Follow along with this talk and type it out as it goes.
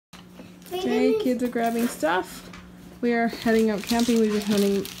Okay, kids are grabbing stuff. We are heading out camping. We've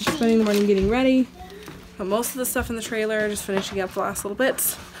been spending the morning getting ready. Got most of the stuff in the trailer, just finishing up the last little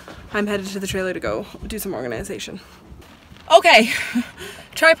bits. I'm headed to the trailer to go do some organization. Okay,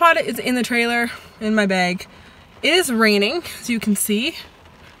 tripod is in the trailer, in my bag. It is raining, as you can see.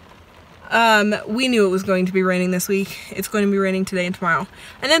 We knew it was going to be raining this week. It's going to be raining today and tomorrow.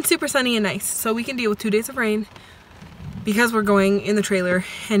 And then super sunny and nice. So we can deal with 2 days of rain because we're going in the trailer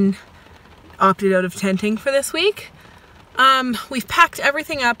and opted out of tenting for this week. We've packed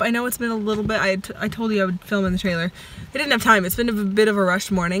everything up. I know it's been a little bit, I told you I would film in the trailer. I didn't have time. It's been a bit of a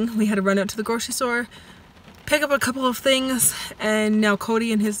rushed morning. We had to run out to the grocery store, pick up a couple of things, and now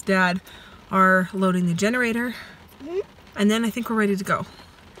Cody and his dad are loading the generator. And then I think we're ready to go.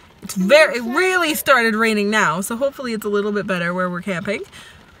 It really started raining now, so hopefully it's a little bit better where we're camping.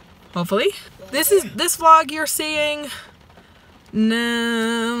 Hopefully. This vlog you're seeing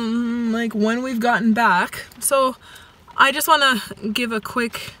like when we've gotten back. So I just want to give a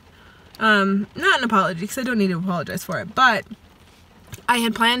quick, not an apology because I don't need to apologize for it, but I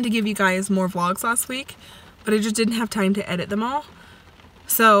had planned to give you guys more vlogs last week, but I just didn't have time to edit them all.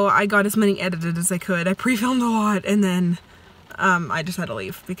 So I got as many edited as I could. I pre-filmed a lot and then I just had to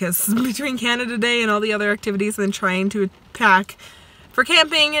leave because between Canada Day and all the other activities and then trying to pack for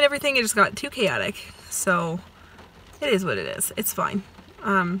camping and everything, it just got too chaotic. So it is what it is. It's fine.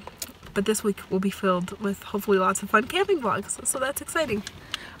 But this week will be filled with hopefully lots of fun camping vlogs. So that's exciting.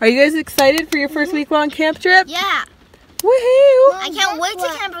 Are you guys excited for your first week-long camp trip? Yeah. Woohoo! I can't wait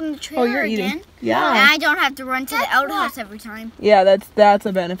to camp on the trailer you're eating again. Yeah. And I don't have to run to the outhouse every time. Yeah, that's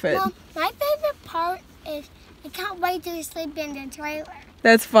a benefit. Well, my favorite part is I can't wait to sleep in the trailer.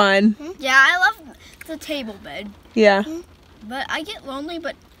 That's fun. Yeah, I love the table bed. Yeah. But I get lonely,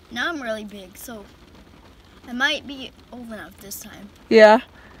 but now I'm really big, so I might be old enough this time. Yeah.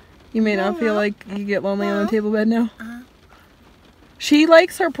 You may not feel like you get lonely on the table bed now. She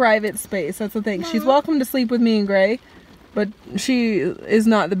likes her private space. That's the thing. She's welcome to sleep with me and Gray, but she is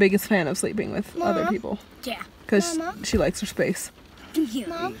not the biggest fan of sleeping with other people. Yeah. Because she likes her space.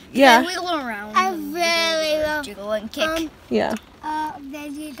 Mom? Yeah. Wiggle around. I really love jiggle and kick. Yeah.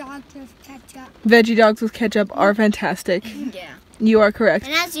 Veggie dogs with ketchup. Veggie dogs with ketchup are fantastic. Yeah. You are correct.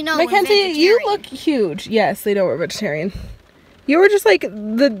 And as you know, Mackenzie, you look huge. Yes, they know we're vegetarian. You were just like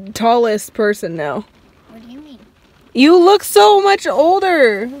the tallest person now. What do you mean? You look so much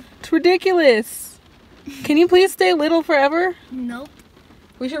older. It's ridiculous. Can you please stay little forever? Nope.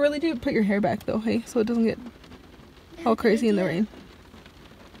 We should really put your hair back though, hey, so it doesn't get all crazy in the rain.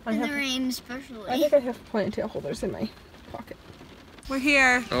 In the rain especially. I think I have ponytail holders in my pocket. We're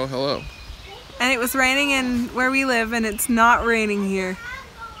here. Oh, hello. And it was raining in where we live and it's not raining here.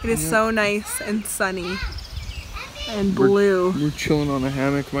 It is so nice and sunny and blue. We're chilling on a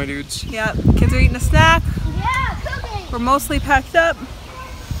hammock, my dudes. Yeah, kids are eating a snack. Yeah, cooking. We're mostly packed up.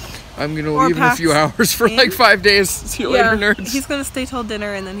 I'm gonna leave in a few hours for like 5 days. See you later, nerds. He's gonna stay till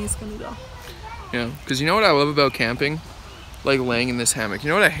dinner and then he's gonna go. Yeah, because you know what I love about camping? Like laying in this hammock. You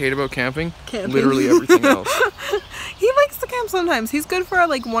know what I hate about camping? Camping. Literally everything else. He likes to camp sometimes. He's good for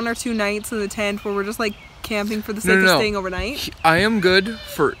like 1 or 2 nights in the tent where we're just like camping for the sake of staying overnight. I am good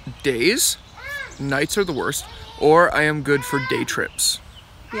for days. Nights are the worst. Or I am good for day trips.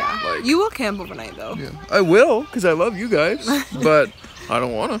 Yeah. Like, you will camp overnight though. Yeah. I will, because I love you guys. But I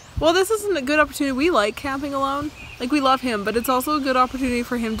don't want to. Well, this isn't a good opportunity. We like camping alone. Like, we love him, but it's also a good opportunity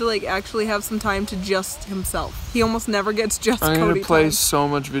for him to like actually have some time to just himself. He almost never gets just Cody time. I'm gonna play so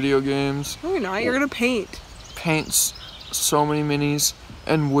much video games. No, you're not. You're gonna paint. Paint so many minis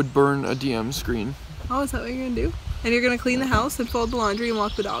and wood burn a DM screen. Oh, is that what you're gonna do? And you're gonna clean the house and fold the laundry and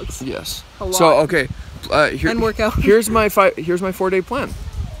walk the dogs. Yes. A lot. So okay, and work out. Here's my 4-day plan.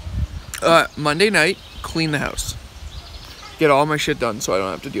 Monday night, clean the house. Get all my shit done so I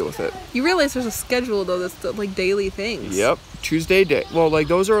don't have to deal with it. You realize there's a schedule though that's like daily things. Yep. Tuesday day. Well, like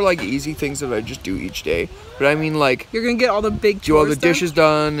those are like easy things that I just do each day. But I mean like you're gonna get all the big do all the dishes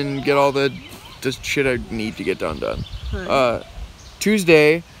done and get all the shit I need to get done. Right.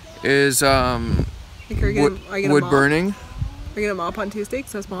 Tuesday is wood burning. Are you gonna mop on Tuesday?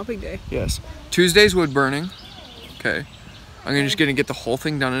 Because that's mopping day. Yes. Tuesday's wood burning. Okay. I'm just gonna get the whole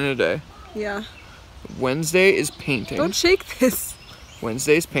thing done in a day. Yeah. Wednesday is painting. Don't shake this.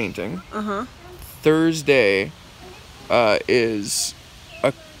 Wednesday's painting. Uh-huh. Thursday is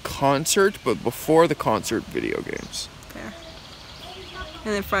a concert, but before the concert, video games. Fair.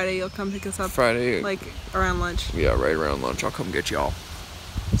 And then Friday you'll come pick us up. Friday. Like around lunch. Yeah, right around lunch. I'll come get y'all.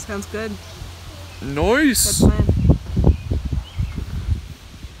 Sounds good. Nice. Good plan.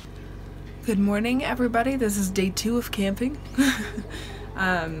 Good morning, everybody. This is day 2 of camping.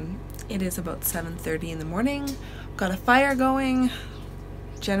 It is about 7:30 in the morning. Got a fire going,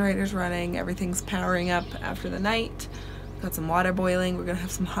 generator's running, everything's powering up after the night. Got some water boiling. We're gonna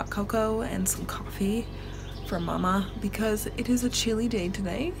have some hot cocoa and some coffee for Mama because it is a chilly day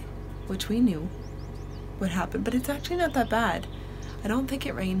today, which we knew would happen, but it's actually not that bad. I don't think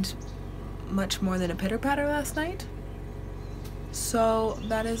it rained much more than a pitter patter last night, so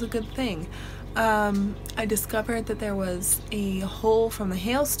that is a good thing. I discovered that there was a hole from the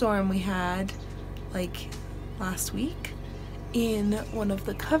hailstorm we had like last week in one of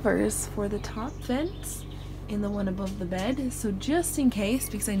the covers for the top vents in the one above the bed. So just in case,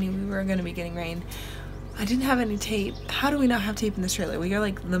 because I knew we were going to be getting rain, I didn't have any tape. How do we not have tape in this trailer? We are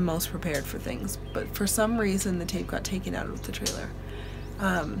like the most prepared for things, but for some reason the tape got taken out of the trailer.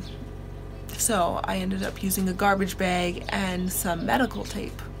 So I ended up using a garbage bag and some medical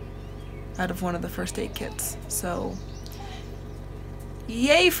tape out of one of the first aid kits. So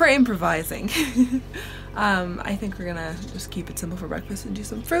yay for improvising. I think we're gonna just keep it simple for breakfast and do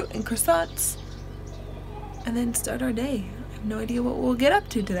some fruit and croissants and then start our day. I have no idea what we'll get up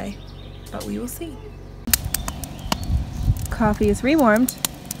to today, but we will see. Coffee is rewarmed.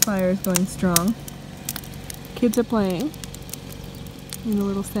 Fire is going strong. Kids are playing in the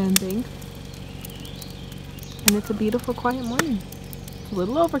little sand bank. And it's a beautiful, quiet morning. It's a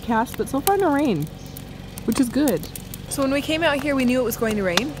little overcast, but so far no rain, which is good. So when we came out here, we knew it was going to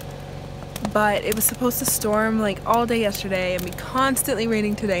rain, but it was supposed to storm like all day yesterday and be constantly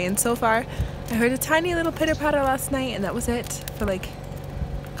raining today. And so far, I heard a tiny little pitter patter last night, and that was it for like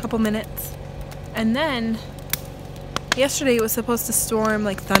a couple minutes. And then yesterday it was supposed to storm,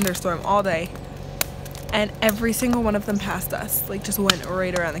 like thunderstorm all day. And every single one of them passed us, like just went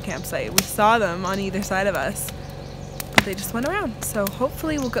right around the campsite. We saw them on either side of us, but they just went around. So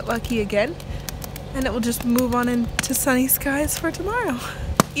hopefully we'll get lucky again and it will just move on into sunny skies for tomorrow.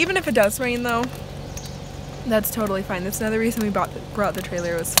 Even if it does rain though, that's totally fine. That's another reason we brought the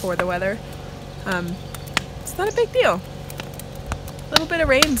trailer, was for the weather. It's not a big deal. A little bit of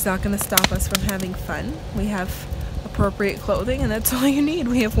rain is not going to stop us from having fun. We have appropriate clothing and that's all you need.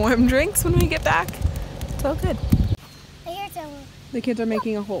 We have warm drinks when we get back. It's all good. The kids are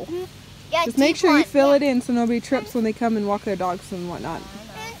making a hole. Yeah, just make sure you fill it in so nobody trips when they come and walk their dogs and whatnot.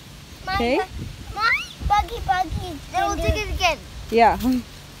 Okay? Buggy. Then we'll dig it again Yeah.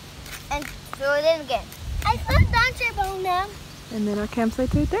 and fill it in again. I found Dr. Bone now. And then our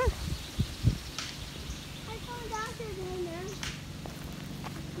campsite's right there. I found Dr. Bone now.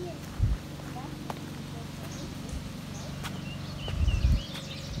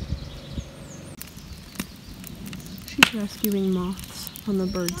 She's rescuing moths from the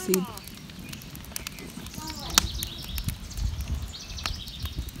birdseed.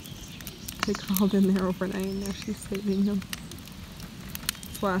 They crawled in there overnight and now she's saving them.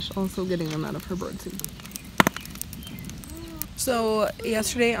 Slash also getting them out of her birdseed. So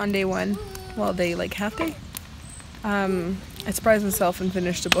yesterday on day one, well, day like half day, I surprised myself and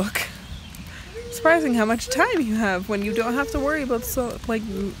finished a book. Surprising how much time you have when you don't have to worry about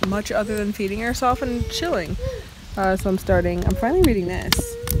much other than feeding yourself and chilling. So I'm finally reading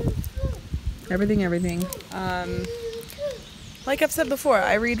this. Everything. Like I've said before,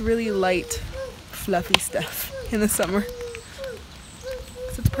 I read really light, fluffy stuff in the summer.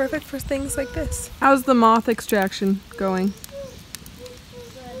 So it's perfect for things like this. How's the moth extraction going?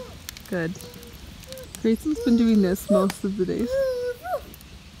 Good. Grayson's been doing this most of the days.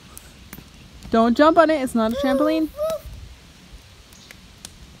 Don't jump on it, it's not a trampoline.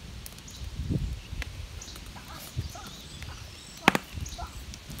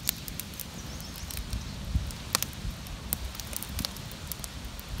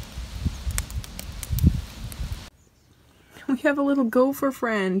 We have a little gopher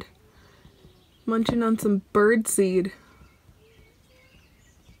friend munching on some bird seed.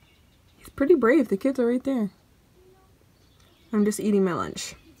 He's pretty brave. The kids are right there. I'm just eating my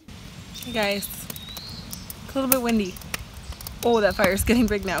lunch. Hey guys, it's a little bit windy. Oh, that fire's getting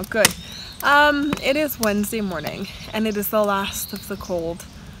big now. Good. It is Wednesday morning and it is the last of the cold.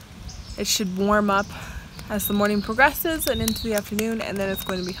 It should warm up as the morning progresses and into the afternoon, and then it's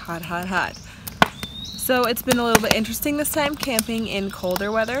going to be hot. So it's been a little bit interesting this time, camping in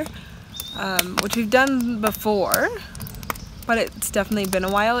colder weather, which we've done before, but it's definitely been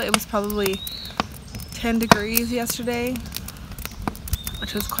a while. It was probably 10 degrees yesterday,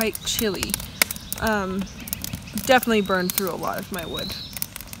 which was quite chilly. Definitely burned through a lot of my wood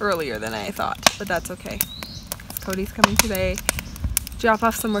earlier than I thought, but that's okay. Cody's coming today, drop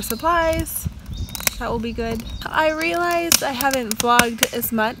off some more supplies. That will be good. I realized I haven't vlogged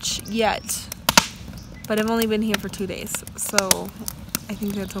as much yet, but I've only been here for 2 days, so I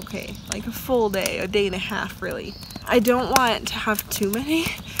think that's okay. Like a full day, a day and a half really. I don't want to have too many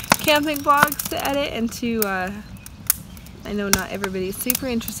camping vlogs to edit and to, I know not everybody's super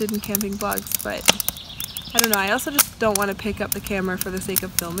interested in camping vlogs, but I don't know, I also just don't want to pick up the camera for the sake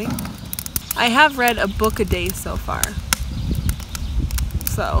of filming. I have read a book a day so far,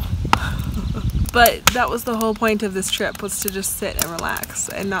 so, but that was the whole point of this trip, was to just sit and relax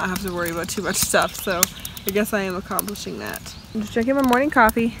and not have to worry about too much stuff, so I guess I am accomplishing that. I'm just drinking my morning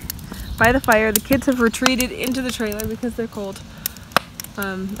coffee by the fire. The kids have retreated into the trailer because they're cold.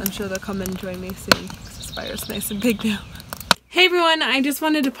 I'm sure they'll come and join me soon because this fire's nice and big now. Hey everyone, I just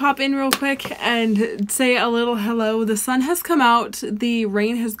wanted to pop in real quick and say a little hello. The sun has come out, the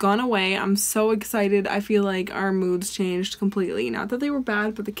rain has gone away. I'm so excited. I feel like our moods changed completely. Not that they were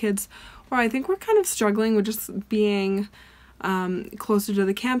bad, but the kids, well, I think we're kind of struggling with just being closer to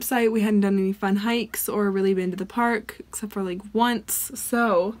the campsite. We hadn't done any fun hikes or really been to the park except for like once.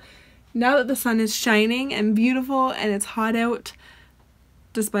 So now that the sun is shining and beautiful and it's hot out,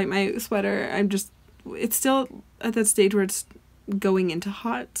 despite my sweater, it's still at that stage where it's going into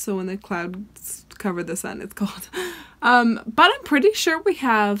hot, so when the clouds cover the sun it's cold. But I'm pretty sure we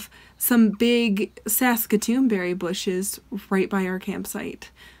have some big Saskatoon berry bushes right by our campsite,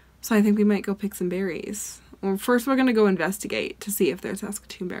 so I think we might go pick some berries. Well, first we're gonna go investigate to see if there's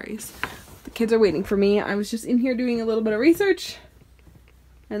Saskatoon berries. The kids are waiting for me. I was just in here doing a little bit of research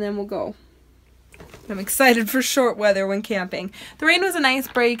and then we'll go. I'm excited for short weather when camping. The rain was a nice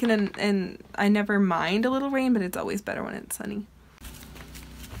break, and I never mind a little rain, but it's always better when it's sunny.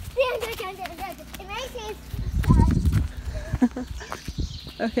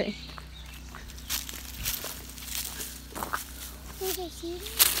 Okay. Let's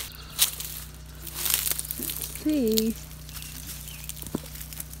see.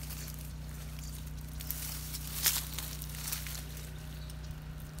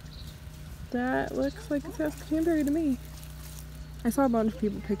 That looks like a Saskatoon berry to me. I saw a bunch of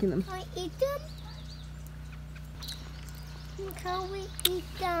people picking them. Can I eat them? Can we eat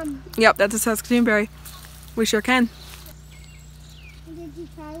them? Yep, that's a Saskatoon berry. We sure can. Did you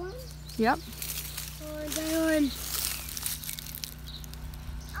try one? Yep. Or that one?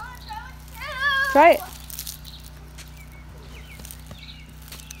 Try it.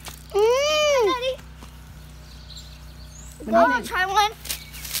 I'll try one.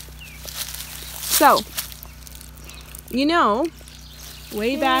 So, you know,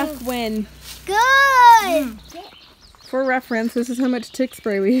 way back when, Good! for reference, this is how much tick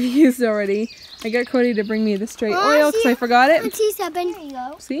spray we've used already. I got Cody to bring me the straight oil because I forgot it. There you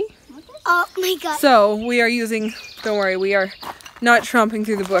go. See? Oh my god. So, we are using, don't worry, we are not tromping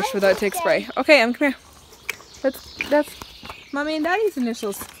through the bush without tick spray. Okay, come here. That's Mommy and Daddy's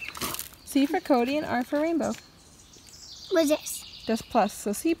initials. C for Cody and R for Rainbow. What's this? Just plus,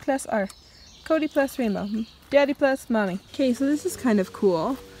 so C plus R. Cody plus Rainbow. Daddy plus Mommy. Okay, so this is kind of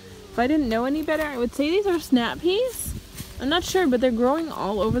cool. If I didn't know any better, I would say these are snap peas. I'm not sure, but they're growing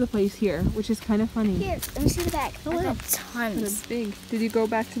all over the place here, which is kind of funny. Here, let me see the back. Oh, I got Kind tons. of big. Did you go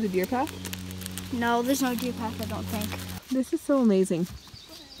back to the deer path? No, there's no deer path, I don't think. This is so amazing.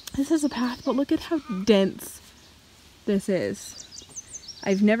 This is a path, but look at how dense this is.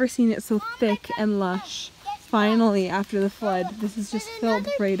 I've never seen it so thick and lush. Finally, after the flood, this is just filled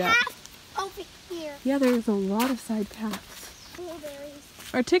right up. Over here. Yeah, there's a lot of side paths.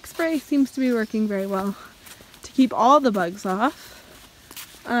 Blueberries. Our tick spray seems to be working very well to keep all the bugs off.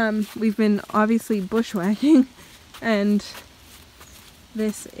 We've been obviously bushwhacking, and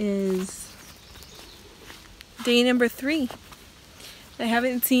this is day number 3. I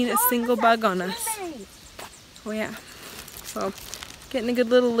haven't seen a single bug on us. Oh yeah, so getting a good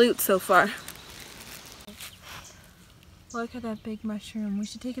little loot so far. Look at that big mushroom. We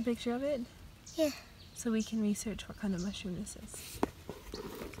should take a picture of it. Yeah. So we can research what kind of mushroom this is.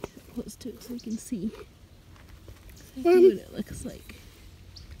 Close to it so we can see exactly what it looks like.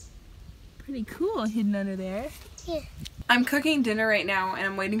 Pretty cool hidden under there. Yeah. I'm cooking dinner right now and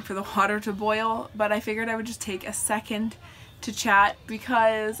I'm waiting for the water to boil, but I figured I would just take a second to chat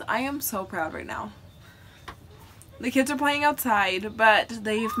because I am so proud right now. The kids are playing outside, but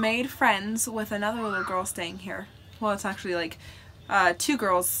they've made friends with another little girl staying here. Well, it's actually like 2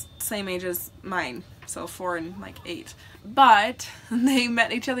 girls same age as mine, so 4 and like 8. But they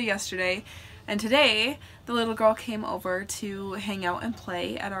met each other yesterday, and today the little girl came over to hang out and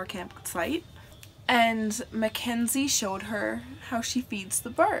play at our campsite. And Mackenzie showed her how she feeds the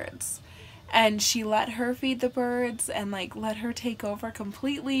birds. And she let her feed the birds and like let her take over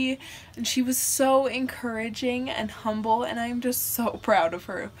completely. And she was so encouraging and humble, and I'm just so proud of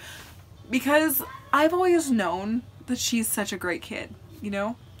her. Because I've always known that she's such a great kid. you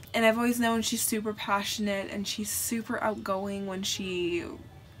know? And I've always known she's super passionate and she's super outgoing when she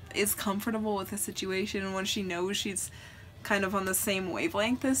is comfortable with a situation and when she knows she's kind of on the same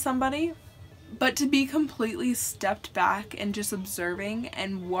wavelength as somebody. But to be completely stepped back and just observing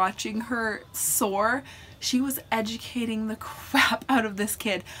and watching her soar, she was educating the crap out of this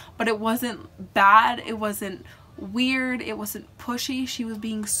kid. But it wasn't bad, it wasn't weird, it wasn't pushy. She was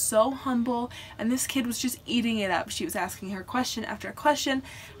being so humble and this kid was just eating it up. She was asking her question after question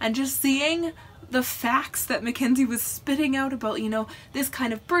and just seeing the facts that Mackenzie was spitting out about, you know, this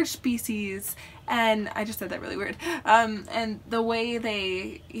kind of bird species, and I just said that really weird, and the way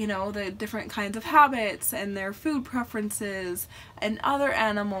they, you know, the different kinds of habits and their food preferences and other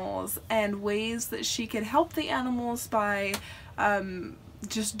animals and ways that she could help the animals by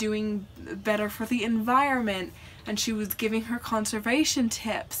just doing better for the environment. And she was giving her conservation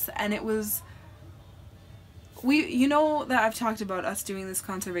tips, and it was, you know that I've talked about us doing this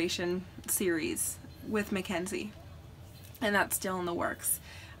conservation series with Mackenzie, and that's still in the works.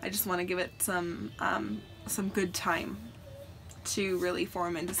 I just want to give it some good time to really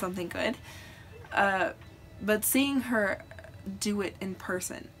form into something good. But seeing her do it in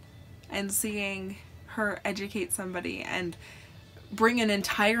person and seeing her educate somebody and bring an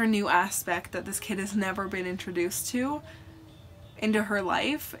entire new aspect that this kid has never been introduced to into her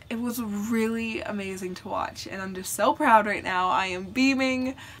life, it was really amazing to watch, and I'm just so proud right now. I am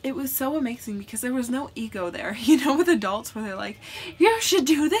beaming. It was so amazing because there was no ego there, you know, with adults where they're like, you should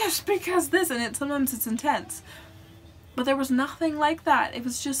do this because this, and sometimes it's intense. But there was nothing like that. It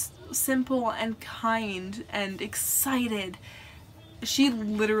was just simple and kind and excited. She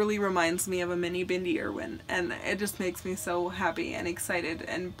literally reminds me of a mini Bindi Irwin, and it just makes me so happy and excited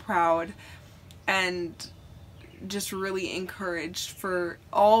and proud and just really encouraged for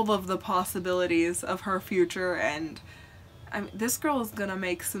all of the possibilities of her future. And I mean, this girl is gonna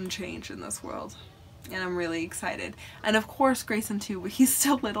make some change in this world, and I'm really excited. And of course Grayson too, but he's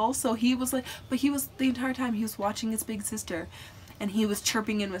still little, so he was like, but he was, the entire time he was watching his big sister and he was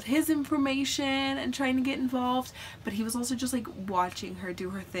chirping in with his information and trying to get involved, but he was also just like watching her do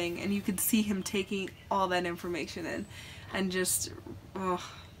her thing, and you could see him taking all that information in, and just, oh,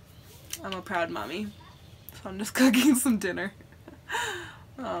 I'm a proud mommy. So I'm just cooking some dinner.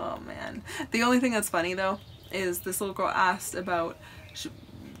 Oh man. The only thing that's funny though is this little girl asked about,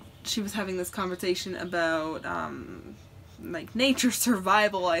 she was having this conversation about like nature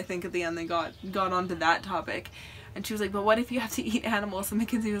survival. I think at the end they got onto that topic, and she was like, but what if you have to eat animals? And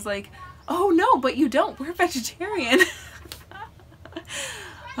Mackenzie was like, oh no, but you don't, we're vegetarian.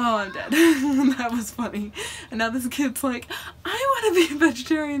 Oh, I'm dead. That was funny. And now this kid's like, I want to be a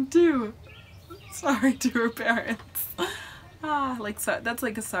vegetarian too. Sorry to her parents. Ah, like, so, that's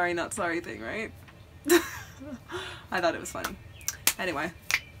like a sorry not sorry thing, right? I thought it was funny. Anyway,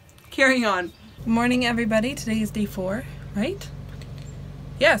 carrying on. Good morning everybody. Today is day 4, right?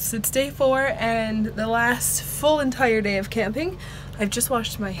 Yes, it's day 4 and the last full entire day of camping. I've just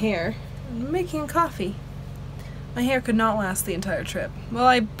washed my hair. I'm making coffee. My hair could not last the entire trip. Well,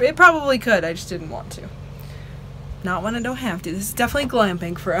 it probably could, I just didn't want to. Not when I don't have to. This is definitely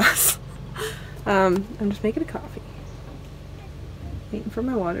glamping for us. I'm just making a coffee. Waiting for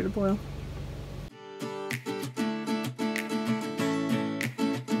my water to boil.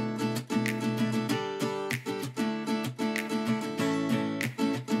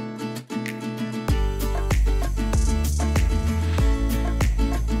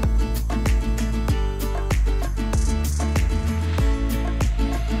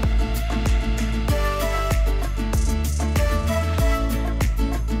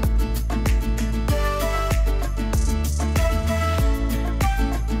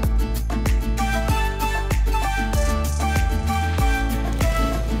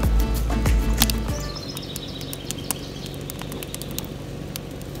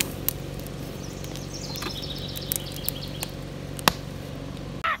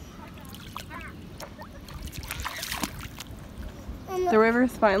 The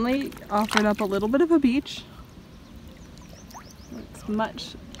river's finally offered up a little bit of a beach. It's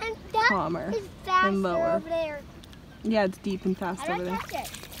much calmer and lower. Over there. Yeah, it's deep and fast over there.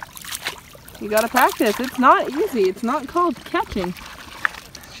 Catch it. You gotta practice. It's not easy. It's not called catching.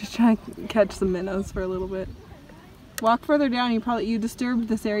 Just trying to catch some minnows for a little bit. Walk further down. You disturbed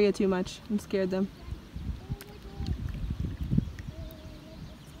this area too much and scared them.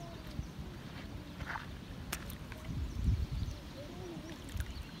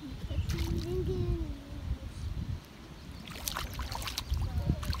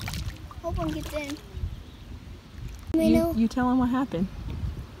 Hope one gets in. You tell him what happened.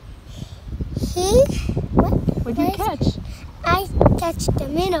 What'd you catch? I touch the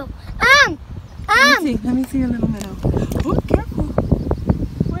minnow. Let me see your little minnow. Oh, careful.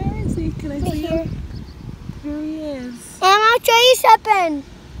 Where is he? Can I see Here. him? Here he is. I'll show you something.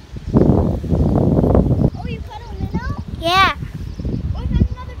 Oh, you caught a minnow? Yeah. Oh,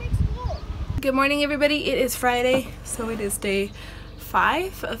 that's another big school. Good morning, everybody. It is Friday, so it is day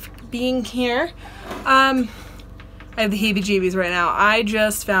 5 of being here. I have the heebie-jeebies right now. I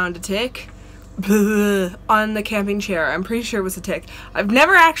just found a tick on the camping chair. I'm pretty sure it was a tick. I've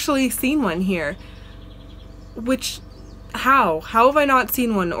never actually seen one here. How have I not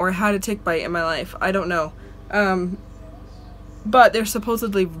seen one or had a tick bite in my life? I don't know. But they're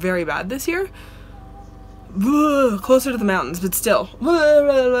supposedly very bad this year. Closer to the mountains, but still.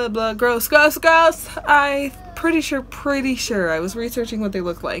 Gross. I'm pretty sure. I was researching what they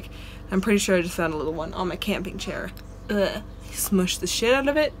look like. I'm pretty sure I just found a little one on my camping chair. Smush the shit out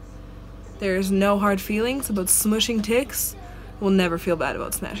of it. There's no hard feelings about smushing ticks. We'll never feel bad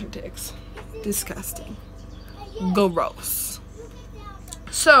about smashing ticks. Disgusting. Gross.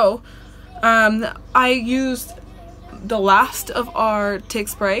 So, I used the last of our tick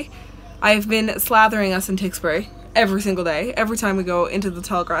spray. I've been slathering us in tick spray every single day, every time we go into the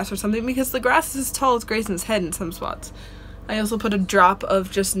tall grass or something, because the grass is as tall as Grayson's head in some spots. I also put a drop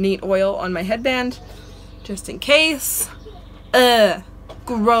of just neat oil on my headband, just in case.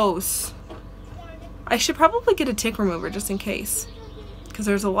 Gross. I should probably get a tick remover just in case, because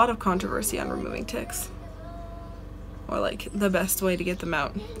there's a lot of controversy on removing ticks, or like the best way to get them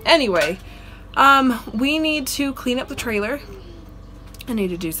out. Anyway, we need to clean up the trailer. I need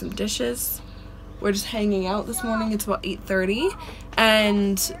to do some dishes. We're just hanging out this morning. It's about 8:30,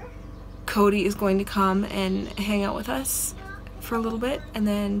 and Cody is going to come and hang out with us for a little bit and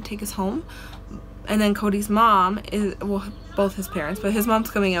then take us home. And then Cody's mom is, well, both his parents, but his mom's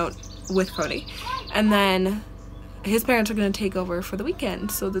coming out with Cody. And then his parents are going to take over for the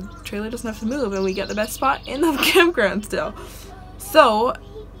weekend, so the trailer doesn't have to move and we get the best spot in the campground still. So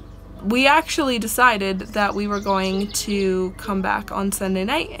we actually decided that we were going to come back on Sunday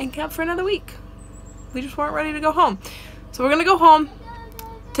night and camp for another week. We just weren't ready to go home. So we're going to go home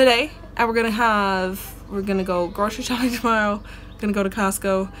today, and we're going to go grocery shopping tomorrow, going to go to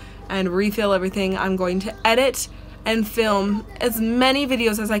Costco and refill everything. I'm going to edit and film as many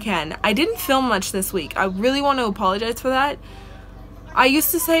videos as I can. I didn't film much this week. I really want to apologize for that. I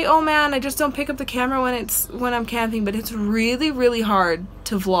used to say, oh man, I just don't pick up the camera when I'm camping, but it's really, really hard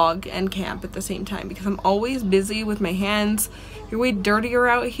to vlog and camp at the same time because I'm always busy with my hands. You're way dirtier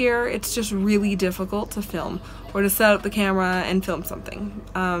out here. It's just really difficult to film or to set up the camera and film something.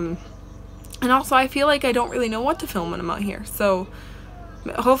 And also I feel like I don't really know what to film when I'm out here. So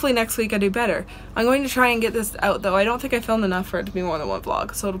hopefully next week I do better. I'm going to try and get this out though. I don't think I filmed enough for it to be more than one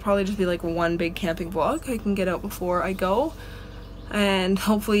vlog. So it'll probably just be like one big camping vlog I can get out before I go. And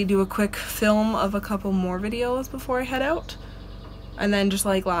hopefully do a quick film of a couple more videos before I head out. And then just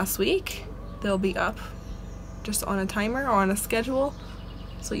like last week, they'll be up just on a timer or on a schedule,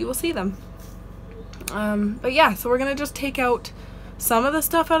 so you will see them. But yeah, so we're gonna just take out some of the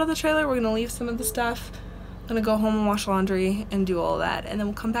stuff out of the trailer. We're gonna leave some of the stuff. I'm gonna go home and wash laundry and do all of that, and then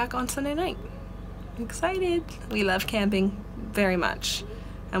we'll come back on Sunday night. I'm excited. We love camping very much,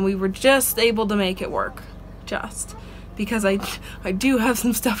 and we were just able to make it work. Because I do have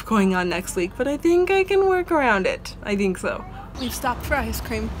some stuff going on next week, but I think I can work around it. I think so. We've stopped for ice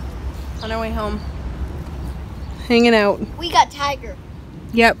cream on our way home. Hanging out. We got Tiger.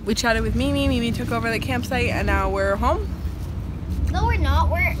 Yep, we chatted with Mimi. Mimi took over the campsite, and now we're home. No, we're not.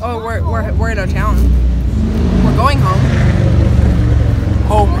 We're in our town. We're going home.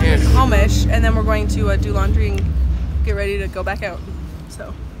 Home-ish, and then we're going to do laundry and get ready to go back out.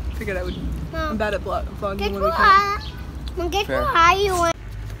 So, figured I would. I'm bad at vlogging when we come.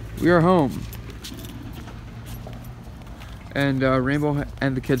 We are home, and Rainbow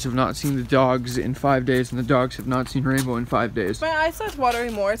and the kids have not seen the dogs in 5 days, and the dogs have not seen Rainbow in 5 days. My eye starts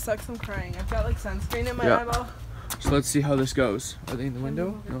watering more. It sucks. I'm crying. I've got like sunscreen in my eyeball. So let's see how this goes. Are they in the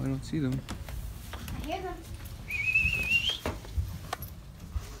window? No, I don't see them. I hear them.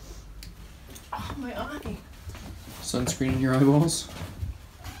 Oh, my eye. Sunscreen in your eyeballs.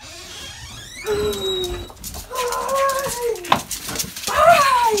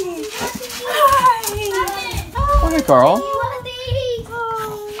 Hi, Carl.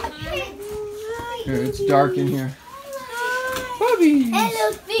 Here, it's dark in here. Puppies.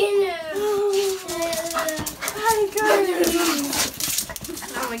 Hello, Fino. Hi, Carl.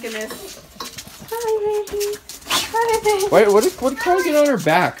 Oh my goodness. Hi, baby. Hi, baby. Wait, what did Carly get on her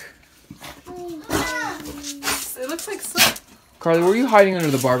back? It looks like soap. Carly, were you hiding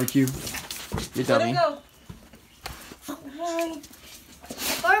under the barbecue? You Let dummy. him go. Hi.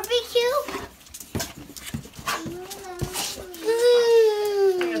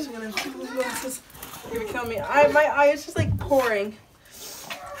 god, my eye is just like pouring.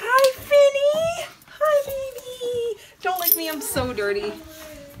 Hi, Finny. Hi, baby. Don't lick me. I'm so dirty.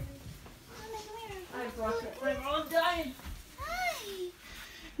 I'm all dying. Hi,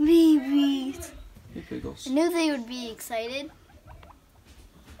 babies. Hey, Pickles. I knew they would be excited.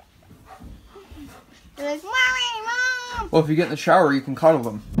 They're like, Mommy, Mom. Well, if you get in the shower, you can cuddle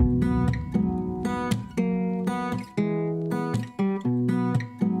them.